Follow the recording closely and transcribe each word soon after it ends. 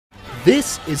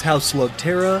This is how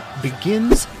Slugterra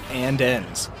begins and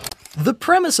ends. The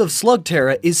premise of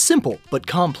Slugterra is simple but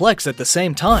complex at the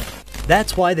same time.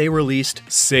 That's why they released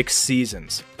 6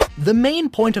 seasons. The main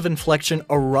point of inflection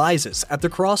arises at the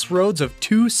crossroads of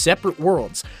 2 separate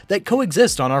worlds that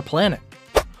coexist on our planet.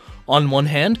 On one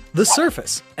hand, the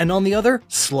surface, and on the other,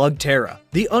 Slugterra,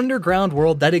 the underground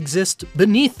world that exists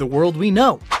beneath the world we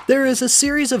know. There is a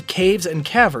series of caves and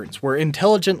caverns where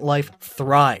intelligent life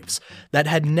thrives, that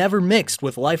had never mixed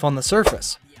with life on the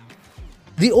surface.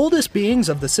 The oldest beings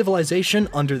of the civilization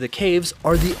under the caves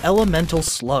are the elemental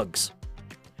slugs.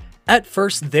 At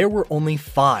first, there were only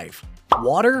 5: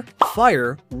 water,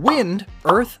 fire, wind,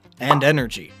 earth, and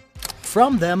energy.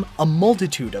 From them, a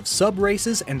multitude of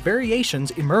sub-races and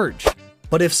variations emerge.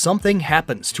 But if something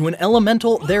happens to an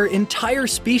elemental, their entire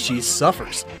species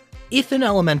suffers. If an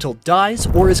elemental dies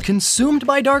or is consumed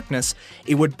by darkness,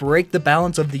 it would break the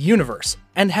balance of the universe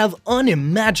and have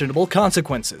unimaginable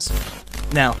consequences.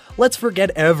 Now, let's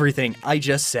forget everything I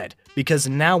just said, because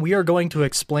now we are going to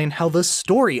explain how the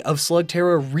story of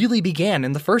Slugterra really began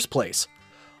in the first place.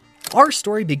 Our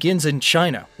story begins in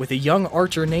China with a young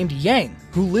archer named Yang,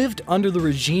 who lived under the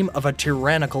regime of a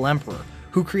tyrannical emperor,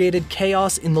 who created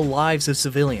chaos in the lives of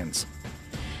civilians.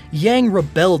 Yang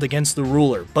rebelled against the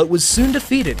ruler, but was soon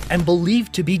defeated and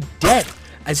believed to be dead,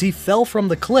 as he fell from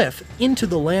the cliff into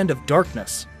the land of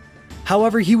darkness.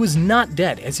 However, he was not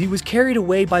dead, as he was carried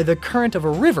away by the current of a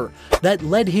river that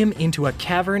led him into a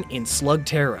cavern in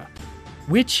Slugterra,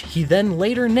 which he then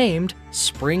later named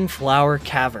Springflower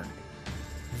Cavern.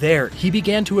 There, he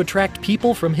began to attract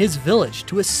people from his village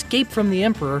to escape from the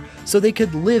emperor so they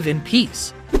could live in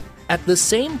peace. At the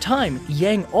same time,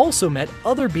 Yang also met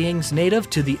other beings native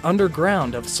to the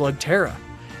underground of Slugterra,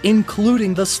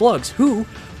 including the slugs who,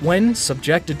 when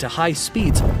subjected to high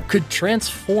speeds, could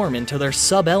transform into their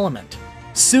sub-element.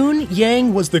 Soon,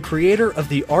 Yang was the creator of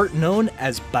the art known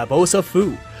as Babosa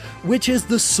Fu, which is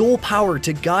the sole power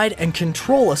to guide and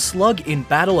control a slug in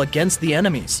battle against the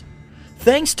enemies.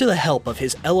 Thanks to the help of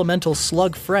his elemental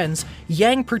slug friends,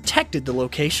 Yang protected the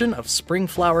location of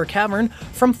Springflower Cavern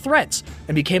from threats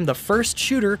and became the first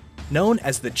shooter known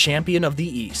as the Champion of the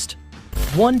East.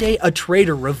 One day, a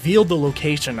traitor revealed the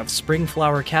location of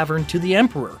Springflower Cavern to the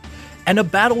Emperor, and a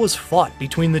battle was fought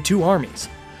between the 2 armies.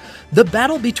 The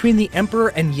battle between the Emperor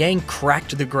and Yang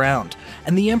cracked the ground,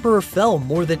 and the Emperor fell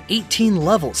more than 18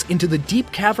 levels into the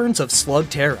deep caverns of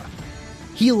Slugterra.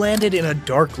 He landed in a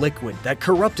dark liquid that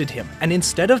corrupted him, and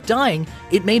instead of dying,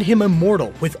 it made him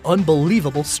immortal with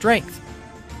unbelievable strength.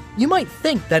 You might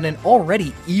think that an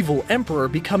already evil emperor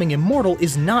becoming immortal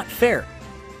is not fair,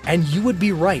 and you would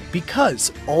be right,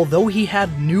 because although he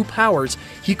had new powers,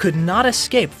 he could not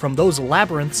escape from those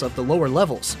labyrinths of the lower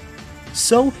levels.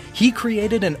 So he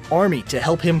created an army to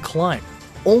help him climb,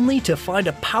 only to find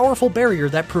a powerful barrier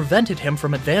that prevented him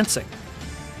from advancing.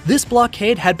 This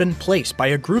blockade had been placed by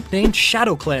a group named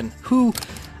Shadow Clan who,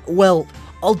 well,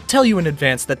 I'll tell you in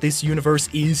advance that this universe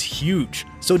is huge,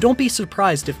 so don't be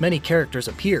surprised if many characters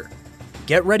appear.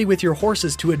 Get ready with your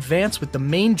horses to advance with the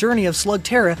main journey of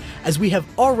Slugterra, as we have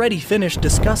already finished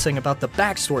discussing about the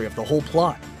backstory of the whole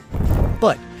plot.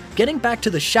 But, getting back to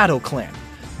the Shadow Clan,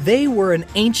 they were an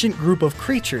ancient group of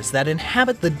creatures that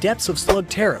inhabit the depths of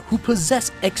Slugterra who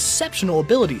possess exceptional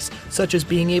abilities such as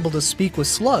being able to speak with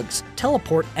slugs,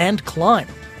 teleport, and climb.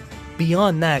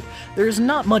 Beyond that, there is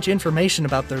not much information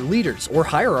about their leaders or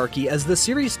hierarchy, as the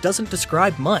series doesn't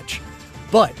describe much.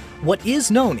 But what is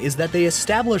known is that they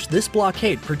established this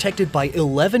blockade protected by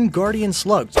 11 guardian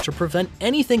slugs to prevent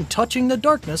anything touching the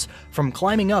darkness from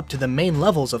climbing up to the main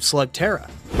levels of Slugterra.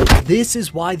 This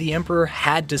is why the Emperor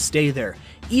had to stay there,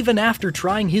 even after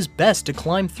trying his best to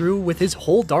climb through with his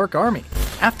whole dark army.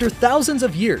 After thousands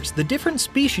of years, the different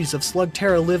species of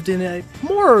Slugterra lived in a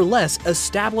more or less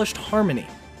established harmony.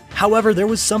 However, there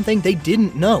was something they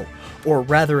didn't know, or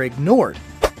rather ignored.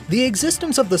 The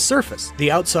existence of the surface,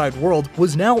 the outside world,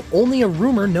 was now only a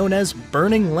rumor known as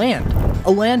Burning Land,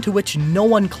 a land to which no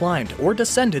one climbed or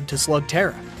descended to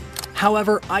Slugterra.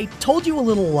 However, I told you a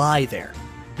little lie there,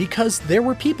 because there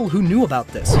were people who knew about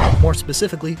this, more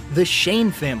specifically, the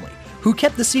Shane family, who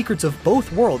kept the secrets of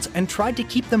both worlds and tried to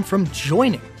keep them from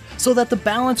joining, so that the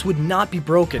balance would not be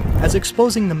broken, as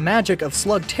exposing the magic of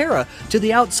Slugterra to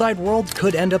the outside world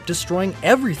could end up destroying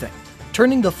everything,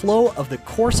 turning the flow of the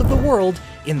course of the world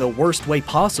in the worst way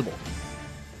possible.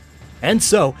 And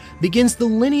so begins the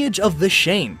lineage of the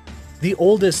Shane. The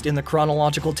oldest in the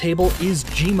chronological table is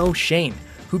Jimo Shane,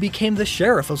 who became the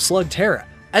sheriff of Slugterra,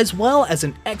 as well as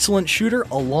an excellent shooter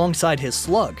alongside his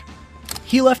slug.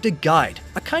 He left a guide,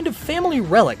 a kind of family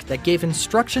relic that gave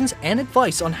instructions and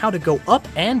advice on how to go up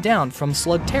and down from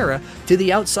Slugterra to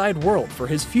the outside world for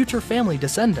his future family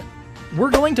descendant.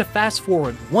 We're going to fast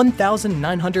forward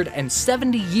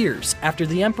 1,970 years after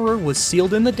the Emperor was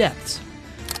sealed in the depths.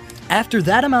 After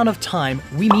that amount of time,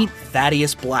 we meet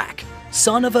Thaddeus Black,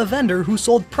 son of a vendor who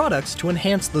sold products to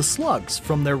enhance the slugs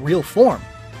from their real form.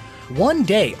 One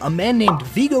day, a man named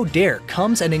Vigo Dare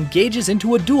comes and engages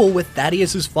into a duel with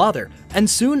Thaddeus' father, and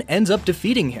soon ends up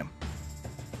defeating him.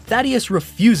 Thaddeus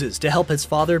refuses to help his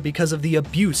father because of the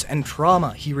abuse and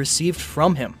trauma he received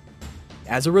from him.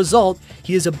 As a result,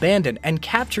 he is abandoned and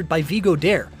captured by Vigo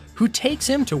Dare, who takes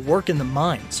him to work in the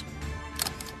mines.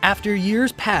 After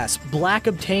years pass, Black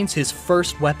obtains his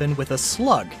first weapon with a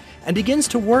slug, and begins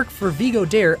to work for Vigo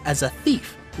Dare as a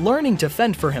thief, learning to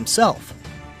fend for himself.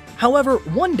 However,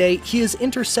 one day he is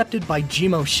intercepted by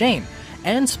Jimo Shane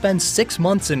and spends 6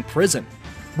 months in prison,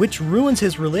 which ruins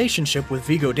his relationship with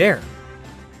Vigo Dare.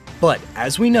 But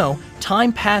as we know,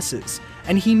 time passes,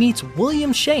 and he meets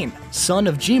William Shane, son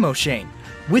of Jimo Shane,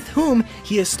 with whom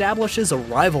he establishes a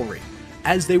rivalry,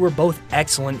 as they were both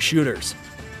excellent shooters.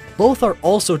 Both are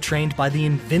also trained by the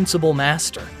Invincible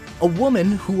Master, a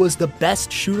woman who was the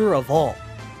best shooter of all.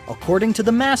 According to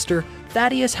the Master,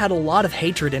 Thaddeus had a lot of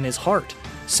hatred in his heart,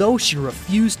 so she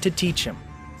refused to teach him.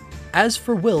 As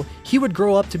for Will, he would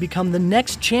grow up to become the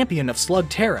next champion of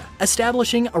Slugterra,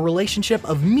 establishing a relationship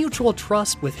of mutual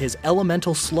trust with his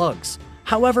elemental slugs.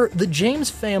 However, the James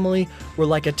family were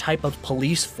like a type of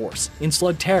police force in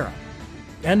Slugterra,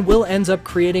 and Will ends up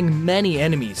creating many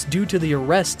enemies due to the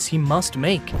arrests he must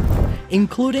make,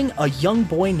 including a young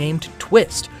boy named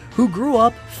Twist, who grew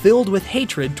up filled with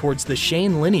hatred towards the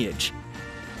Shane lineage.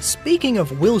 Speaking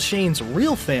of Will Shane's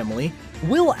real family,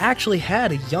 Will actually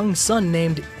had a young son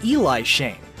named Eli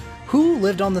Shane, who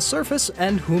lived on the surface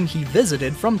and whom he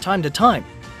visited from time to time.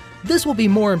 This will be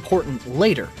more important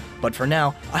later, but for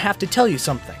now, I have to tell you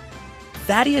something.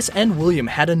 Thaddeus and William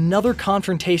had another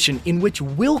confrontation in which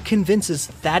Will convinces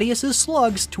Thaddeus'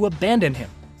 slugs to abandon him,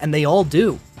 and they all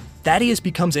do. Thaddeus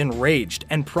becomes enraged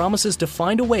and promises to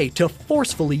find a way to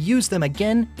forcefully use them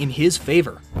again in his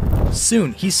favor.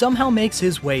 Soon, he somehow makes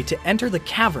his way to enter the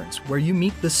caverns where you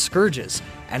meet the Scourges,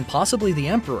 and possibly the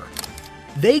Emperor.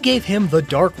 They gave him the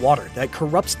dark water that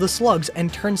corrupts the slugs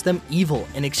and turns them evil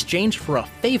in exchange for a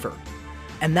favor.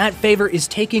 And that favor is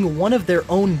taking one of their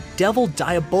own Devil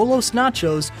Diabolos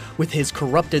Nachos with his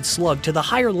corrupted slug to the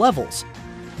higher levels.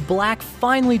 Black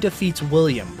finally defeats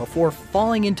William before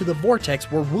falling into the vortex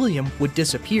where William would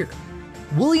disappear.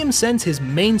 William sends his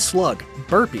main slug,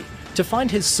 Burpy, to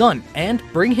find his son and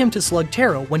bring him to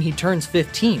Slugterra when he turns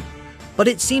 15. But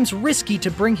it seems risky to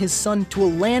bring his son to a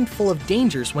land full of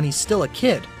dangers when he's still a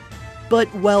kid.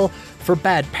 But, well, for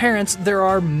bad parents, there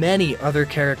are many other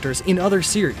characters in other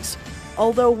series,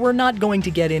 although we're not going to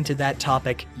get into that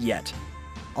topic yet.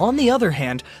 On the other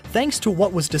hand, thanks to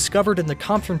what was discovered in the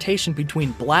confrontation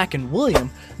between Black and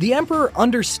William, the Emperor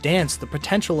understands the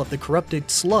potential of the corrupted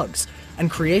slugs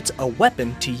and creates a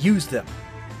weapon to use them.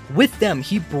 With them,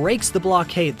 he breaks the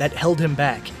blockade that held him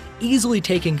back, easily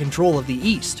taking control of the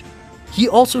East. He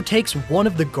also takes one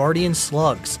of the Guardian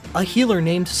Slugs, a healer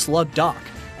named Slug Doc,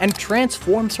 and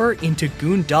transforms her into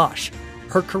Goon Dosh,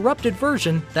 her corrupted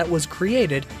version that was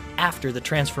created after the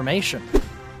transformation.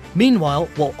 Meanwhile,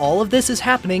 while all of this is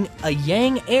happening, a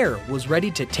Yang heir was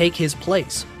ready to take his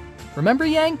place. Remember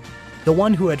Yang? The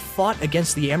one who had fought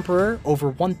against the Emperor over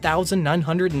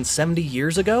 1,970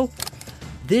 years ago?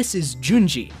 This is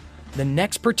Junji, the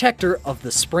next protector of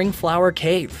the Spring Flower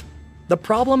Cave. The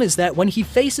problem is that when he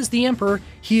faces the Emperor,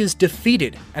 he is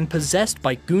defeated and possessed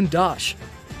by Goon Dosh.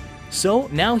 So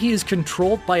now he is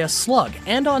controlled by a slug,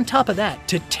 and on top of that,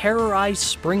 to terrorize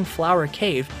Spring Flower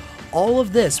Cave, all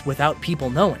of this without people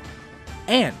knowing.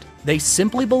 And they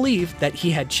simply believe that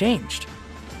he had changed.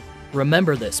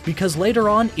 Remember this, because later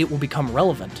on it will become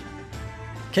relevant.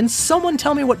 Can someone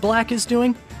tell me what Black is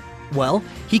doing? Well,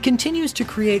 he continues to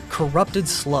create corrupted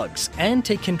slugs and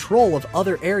take control of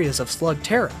other areas of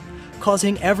Slugterra,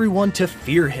 causing everyone to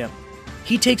fear him.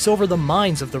 He takes over the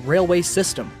mines of the railway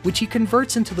system, which he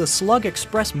converts into the Slug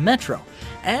Express Metro,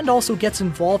 and also gets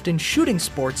involved in shooting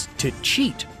sports to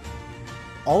cheat.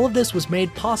 All of this was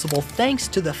made possible thanks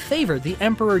to the favor the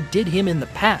Emperor did him in the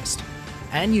past.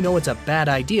 And you know it's a bad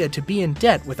idea to be in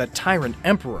debt with a tyrant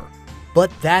Emperor. But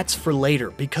that's for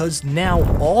later, because now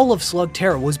all of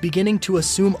Slugterra was beginning to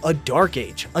assume a dark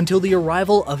age until the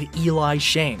arrival of Eli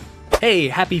Shane. Hey,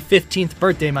 happy 15th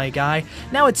birthday, my guy.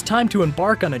 Now it's time to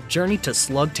embark on a journey to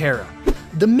Slugterra.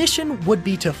 The mission would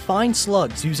be to find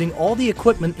slugs using all the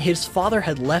equipment his father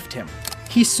had left him.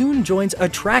 he soon joins a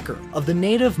tracker of the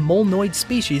native molnoid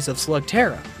species of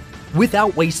Slugterra.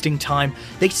 Without wasting time,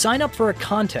 they sign up for a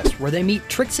contest where they meet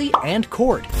Trixie and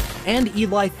Cord, and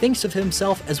Eli thinks of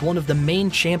himself as one of the main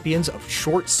champions of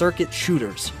short-circuit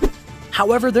shooters.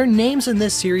 However, their names in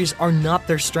this series are not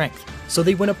their strength, so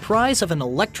they win a prize of an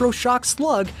electroshock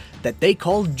slug that they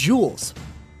call Jules.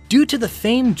 Due to the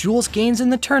fame Jules gains in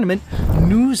the tournament,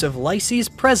 news of Lysie's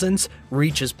presence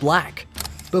reaches Black.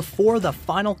 Before the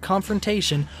final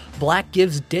confrontation, Black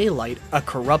gives Daylight a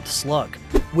corrupt slug,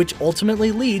 which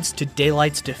ultimately leads to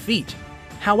Daylight's defeat.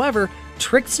 However,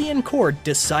 Trixie and Cord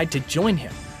decide to join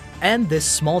him, and this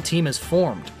small team is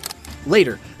formed.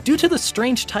 Later, due to the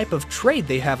strange type of trade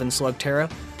they have in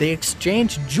Slugterra, they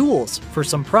exchange Jules for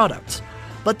some products,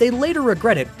 but they later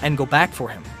regret it and go back for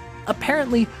him.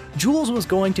 Apparently, Jules was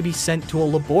going to be sent to a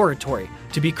laboratory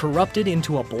to be corrupted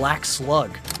into a black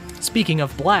slug. Speaking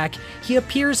of Black, he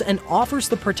appears and offers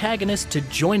the protagonist to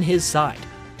join his side,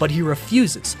 but he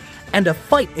refuses, and a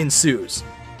fight ensues.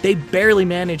 They barely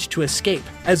manage to escape,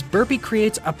 as Burpy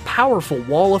creates a powerful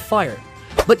wall of fire,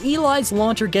 but Eli's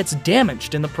launcher gets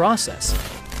damaged in the process.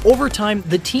 Over time,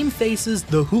 the team faces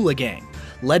the Hula Gang,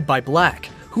 led by Black,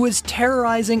 who is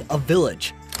terrorizing a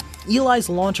village. Eli's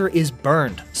launcher is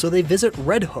burned, so they visit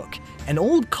Red Hook, an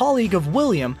old colleague of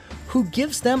William, who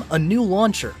gives them a new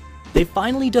launcher. They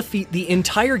finally defeat the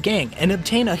entire gang and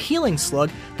obtain a healing slug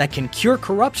that can cure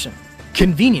corruption.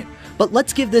 Convenient, but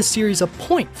let's give this series a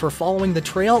point for following the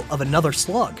trail of another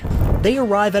slug. They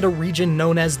arrive at a region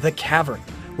known as the Cavern,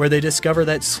 where they discover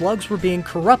that slugs were being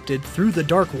corrupted through the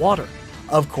dark water.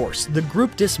 Of course, the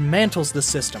group dismantles the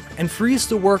system and frees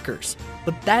the workers,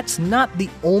 but that's not the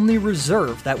only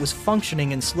reserve that was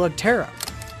functioning in Slugterra.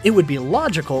 It would be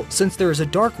logical since there is a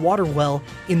dark water well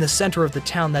in the center of the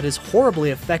town that is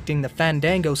horribly affecting the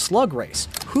Fandango slug race,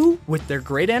 who, with their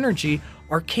great energy,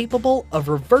 are capable of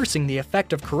reversing the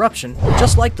effect of corruption,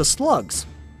 just like the slugs.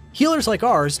 Healers like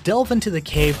ours delve into the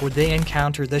cave where they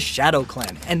encounter the Shadow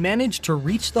Clan and manage to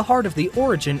reach the heart of the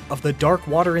origin of the dark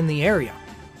water in the area.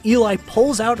 Eli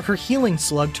pulls out her healing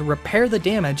slug to repair the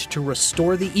damage to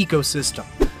restore the ecosystem.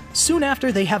 Soon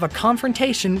after, they have a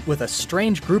confrontation with a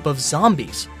strange group of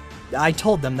zombies. I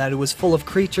told them that it was full of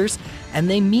creatures, and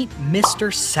they meet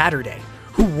Mr. Saturday,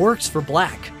 who works for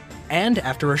Black. And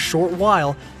after a short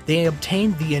while, they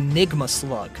obtain the Enigma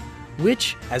Slug,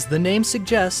 which, as the name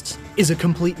suggests, is a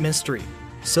complete mystery.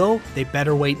 So they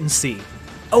better wait and see.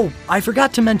 Oh, I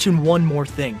forgot to mention one more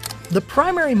thing. The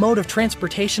primary mode of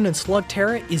transportation in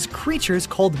Slugterra is creatures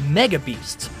called Mega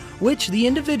Beasts, which the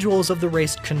individuals of the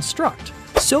race construct.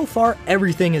 So far,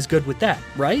 everything is good with that,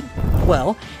 right?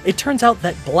 Well, it turns out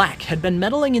that Black had been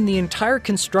meddling in the entire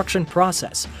construction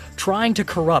process, trying to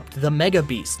corrupt the Mega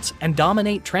Beasts and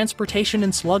dominate transportation in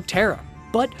Slugterra.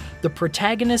 But the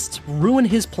protagonists ruin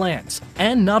his plans,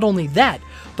 and not only that,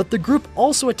 but the group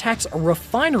also attacks a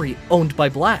refinery owned by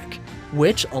Black,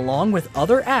 which, along with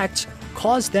other acts,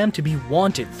 caused them to be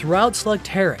wanted throughout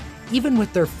Slugterra, even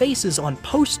with their faces on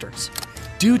posters.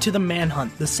 Due to the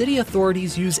manhunt, the city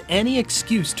authorities use any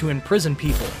excuse to imprison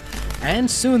people, and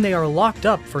soon they are locked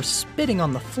up for spitting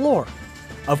on the floor.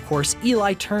 Of course,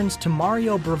 Eli turns to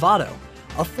Mario Bravado,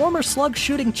 a former slug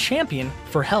shooting champion,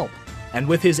 for help, and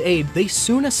with his aid, they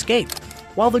soon escape.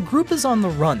 While the group is on the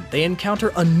run, they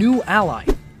encounter a new ally,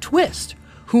 Twist,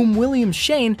 whom William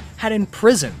Shane had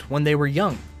imprisoned when they were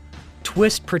young.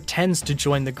 Twist pretends to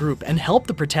join the group and help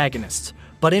the protagonists,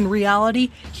 but in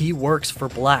reality, he works for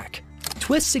Black.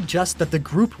 Twist suggests that the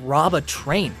group rob a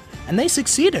train, and they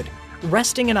succeeded,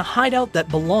 resting in a hideout that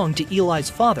belonged to Eli's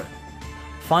father.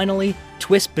 Finally,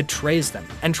 Twist betrays them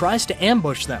and tries to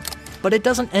ambush them, but it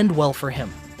doesn't end well for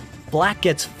him. Black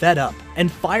gets fed up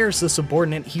and fires the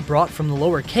subordinate he brought from the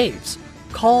lower caves,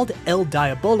 called El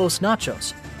Diabolos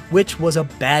Nachos, which was a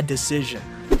bad decision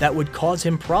that would cause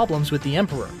him problems with the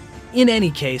Emperor. In any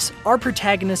case, our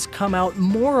protagonists come out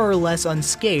more or less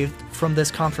unscathed from this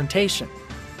confrontation.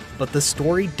 But the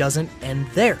story doesn't end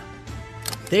there.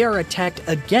 They are attacked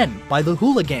again by the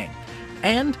Hula Gang,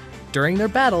 and during their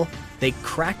battle, they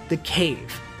crack the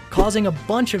cave, causing a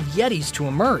bunch of Yetis to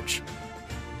emerge.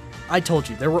 I told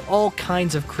you, there were all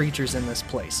kinds of creatures in this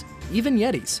place, even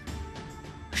Yetis.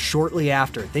 Shortly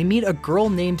after, they meet a girl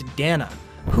named Dana,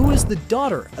 who is the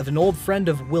daughter of an old friend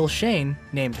of Will Shane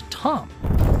named Tom.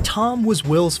 Tom was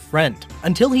Will's friend,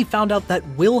 until he found out that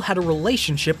Will had a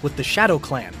relationship with the Shadow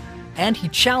Clan, and he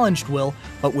challenged Will,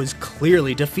 but was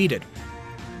clearly defeated.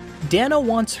 Dana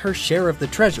wants her share of the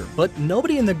treasure, but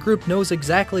nobody in the group knows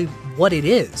exactly what it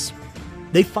is.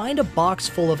 They find a box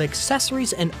full of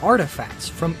accessories and artifacts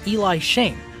from Eli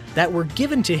Shane that were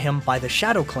given to him by the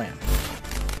Shadow Clan.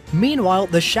 Meanwhile,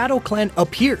 the Shadow Clan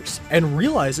appears and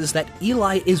realizes that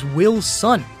Eli is Will's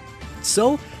son.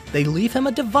 So, they leave him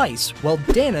a device while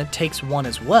Dana takes one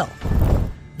as well.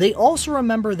 They also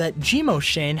remember that Jimo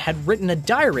Shane had written a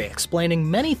diary explaining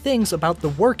many things about the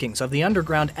workings of the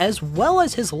underground as well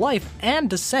as his life and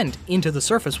descent into the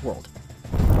surface world.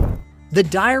 The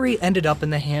diary ended up in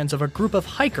the hands of a group of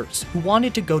hikers who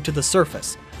wanted to go to the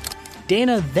surface.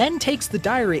 Dana then takes the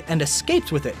diary and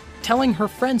escapes with it, telling her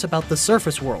friends about the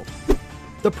surface world.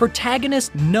 The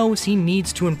protagonist knows he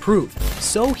needs to improve,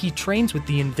 so he trains with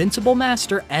the Invincible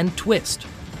Master and Twist.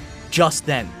 Just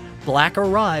then, Black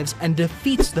arrives and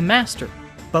defeats the Master,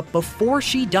 but before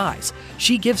she dies,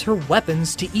 she gives her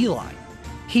weapons to Eli.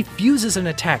 He fuses an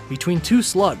attack between two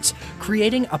slugs,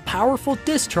 creating a powerful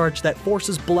discharge that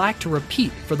forces Black to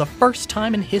repeat for the first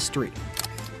time in history.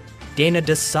 Dana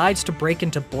decides to break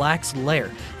into Black's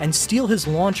lair and steal his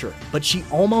launcher, but she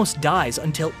almost dies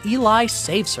until Eli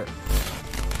saves her.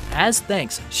 As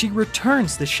thanks, she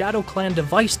returns the Shadow Clan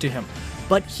device to him,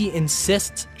 but he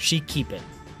insists she keep it.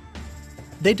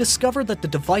 They discover that the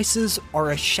devices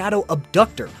are a shadow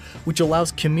abductor, which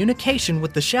allows communication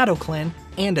with the Shadow Clan,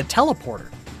 and a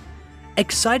teleporter.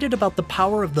 Excited about the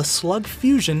power of the slug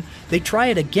fusion, they try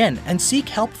it again and seek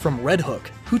help from Red Hook,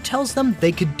 who tells them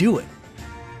they could do it.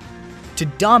 To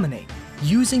dominate,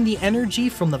 using the energy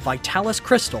from the Vitalis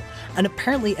crystal, an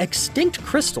apparently extinct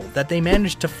crystal that they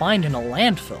managed to find in a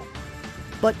landfill.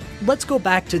 But let's go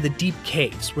back to the deep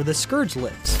caves where the Scourge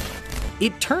lives.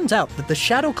 It turns out that the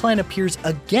Shadow Clan appears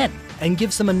again and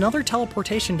gives them another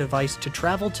teleportation device to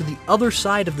travel to the other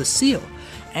side of the seal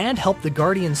and help the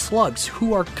Guardian Slugs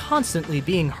who are constantly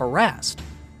being harassed.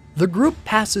 The group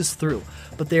passes through,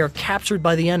 but they are captured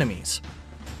by the enemies.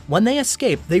 When they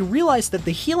escape, they realize that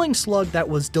the healing slug that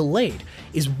was delayed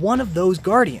is one of those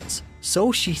Guardians,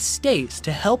 so she stays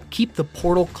to help keep the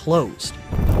portal closed.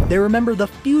 They remember the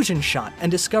fusion shot and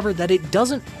discover that it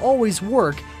doesn't always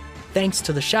work, thanks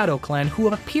to the Shadow Clan, who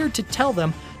have appeared to tell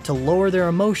them to lower their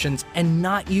emotions and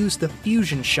not use the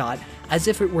fusion shot as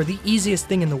if it were the easiest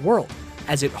thing in the world,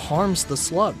 as it harms the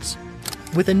slugs.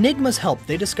 With Enigma's help,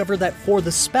 they discover that for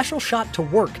the special shot to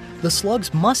work, the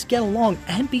slugs must get along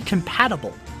and be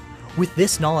compatible. With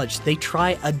this knowledge, they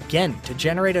try again to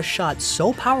generate a shot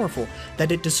so powerful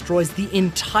that it destroys the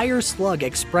entire slug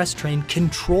express train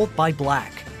controlled by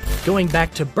Black. Going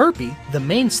back to Burpy, the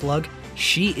main slug,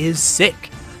 she is sick,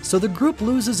 so the group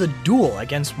loses a duel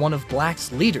against one of Black's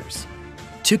leaders.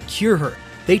 To cure her,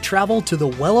 they travel to the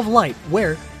Well of Light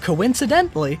where,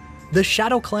 coincidentally, the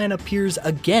Shadow Clan appears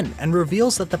again and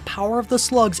reveals that the power of the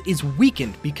slugs is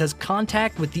weakened because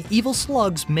contact with the evil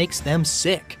slugs makes them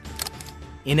sick.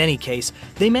 In any case,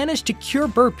 they manage to cure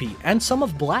Burpy and some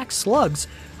of Black's slugs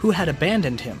who had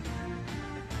abandoned him.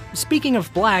 Speaking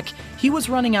of Black, he was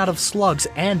running out of slugs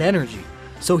and energy,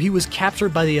 so he was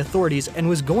captured by the authorities and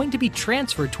was going to be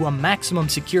transferred to a maximum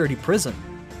security prison.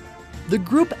 The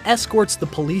group escorts the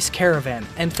police caravan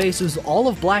and faces all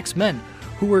of Black's men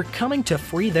who were coming to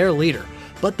free their leader,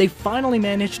 but they finally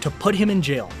managed to put him in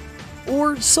jail.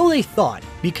 Or so they thought,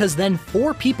 because then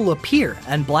 4 people appear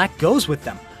and Black goes with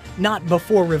them, not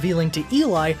before revealing to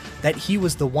Eli that he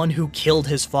was the one who killed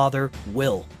his father,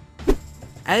 Will.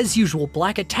 As usual,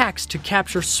 Black attacks to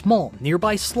capture small,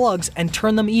 nearby slugs and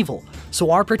turn them evil, so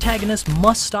our protagonist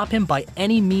must stop him by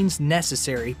any means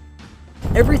necessary.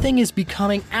 Everything is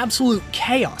becoming absolute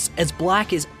chaos as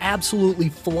Black is absolutely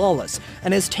flawless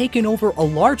and has taken over a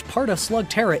large part of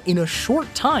Slugterra in a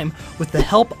short time with the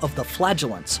help of the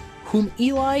Flagellants, whom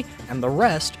Eli and the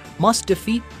rest must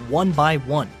defeat one by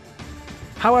one.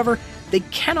 However, they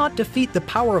cannot defeat the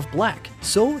power of Black,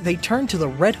 so they turn to the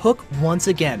Red Hook once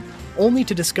again, only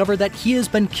to discover that he has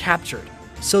been captured.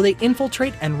 So they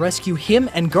infiltrate and rescue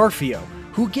him and Garfio,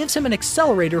 who gives him an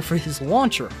accelerator for his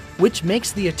launcher, which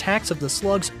makes the attacks of the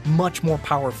slugs much more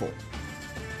powerful.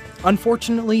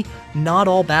 Unfortunately, not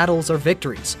all battles are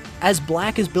victories, as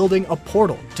Black is building a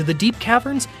portal to the deep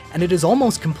caverns and it is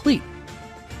almost complete.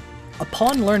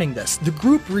 Upon learning this, the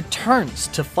group returns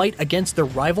to fight against their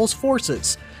rivals'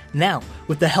 forces. Now,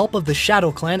 with the help of the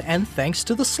Shadow Clan and thanks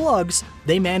to the slugs,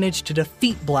 they manage to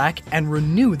defeat Black and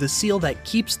renew the seal that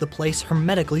keeps the place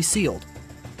hermetically sealed.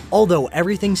 Although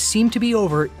everything seemed to be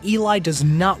over, Eli does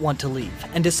not want to leave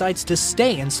and decides to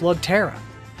stay in Slugterra.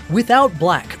 Without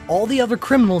Black, all the other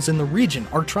criminals in the region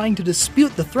are trying to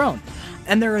dispute the throne,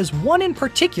 and there is one in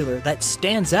particular that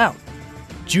stands out.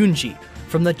 Junji,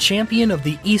 from the champion of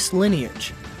the East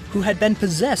lineage, who had been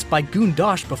possessed by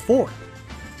Goondosh before.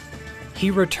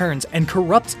 He returns and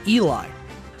corrupts Eli.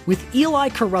 With Eli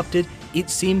corrupted, it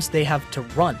seems they have to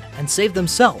run and save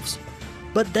themselves.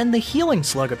 But then the healing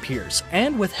slug appears,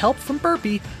 and with help from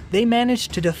Burpy, they manage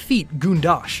to defeat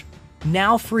Goondosh.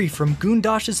 Now free from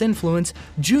Goondosh's influence,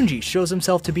 Junji shows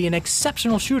himself to be an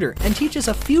exceptional shooter and teaches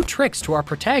a few tricks to our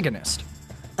protagonist.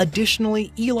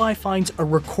 Additionally, Eli finds a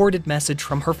recorded message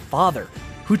from her father,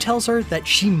 who tells her that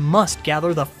she must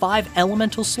gather the 5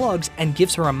 elemental slugs and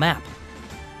gives her a map.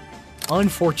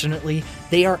 Unfortunately,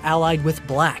 they are allied with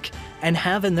Black, and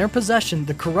have in their possession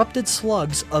the corrupted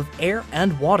slugs of air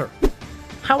and water.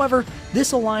 However,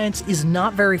 this alliance is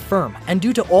not very firm, and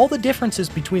due to all the differences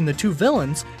between the two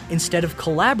villains, instead of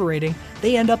collaborating,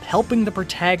 they end up helping the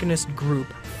protagonist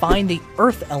group find the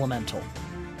Earth Elemental.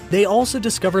 They also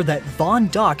discover that Von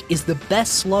Dock is the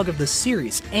best slug of the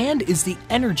series and is the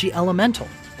Energy Elemental.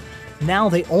 Now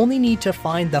they only need to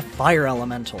find the Fire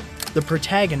Elemental. The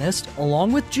protagonist,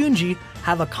 along with Junji,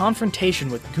 have a confrontation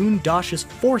with Goondosh's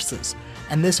forces,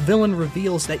 and this villain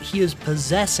reveals that he is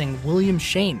possessing William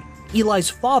Shane, Eli's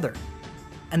father,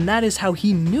 and that is how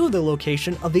he knew the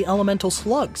location of the elemental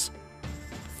slugs.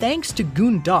 Thanks to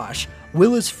Goondosh,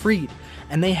 Will is freed,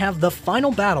 and they have the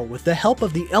final battle with the help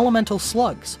of the elemental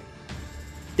slugs.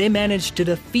 They manage to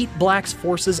defeat Black's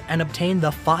forces and obtain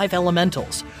the 5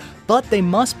 elementals, but they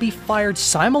must be fired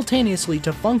simultaneously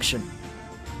to function.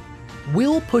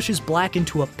 Will pushes Black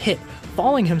into a pit,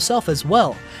 falling himself as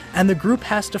well, and the group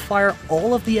has to fire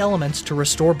all of the elements to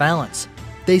restore balance.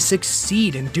 They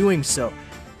succeed in doing so,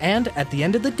 and at the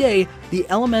end of the day, the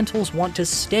elementals want to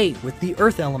stay with the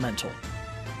Earth Elemental.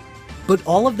 But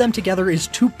all of them together is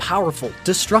too powerful,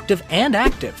 destructive, and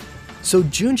active, so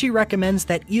Junji recommends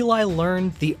that Eli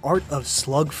learn the art of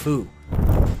slug fu.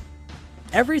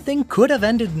 Everything could have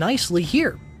ended nicely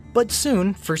here, but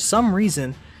soon, for some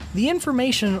reason, the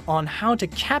information on how to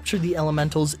capture the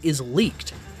elementals is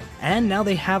leaked, and now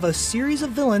they have a series of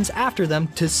villains after them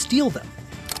to steal them.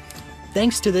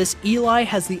 Thanks to this, Eli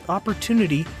has the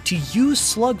opportunity to use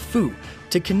slug fu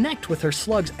to connect with her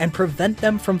slugs and prevent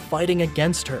them from fighting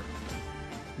against her.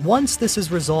 Once this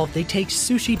is resolved, they take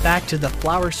Sushi back to the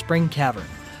Flower Spring Cavern,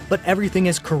 but everything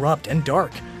is corrupt and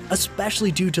dark,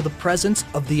 especially due to the presence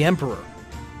of the Emperor.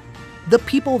 The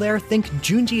people there think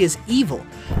Junji is evil,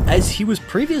 as he was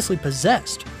previously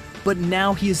possessed, but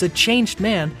now he is a changed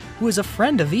man who is a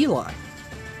friend of Eli.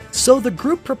 So the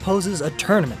group proposes a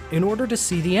tournament in order to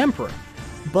see the Emperor,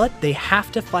 but they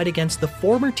have to fight against the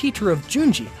former teacher of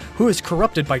Junji, who is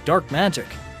corrupted by dark magic.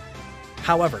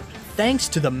 However, thanks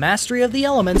to the mastery of the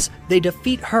elements, they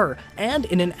defeat her, and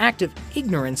in an act of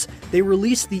ignorance, they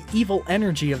release the evil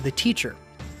energy of the teacher.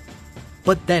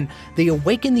 But then, they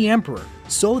awaken the Emperor,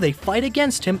 so they fight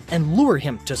against him and lure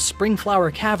him to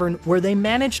Springflower Cavern, where they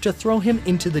manage to throw him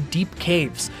into the deep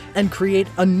caves, and create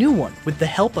a new one with the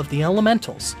help of the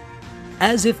elementals.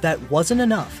 As if that wasn't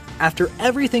enough, after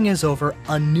everything is over,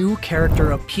 a new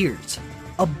character appears,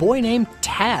 a boy named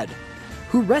Tad,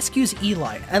 who rescues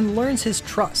Eli and learns his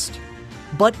trust.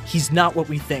 But he's not what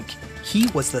we think. He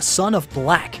was the son of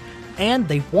Black, and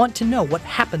they want to know what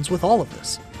happens with all of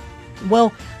this.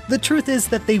 Well, the truth is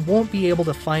that they won't be able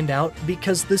to find out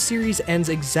because the series ends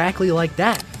exactly like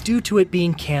that, due to it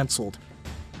being cancelled.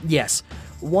 Yes,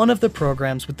 one of the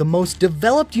programs with the most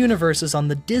developed universes on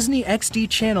the Disney XD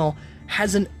channel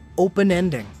has an open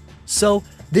ending. So,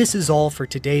 this is all for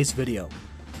today's video.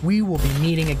 We will be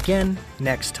meeting again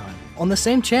next time on the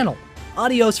same channel.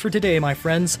 Adios for today, my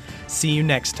friends. See you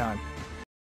next time.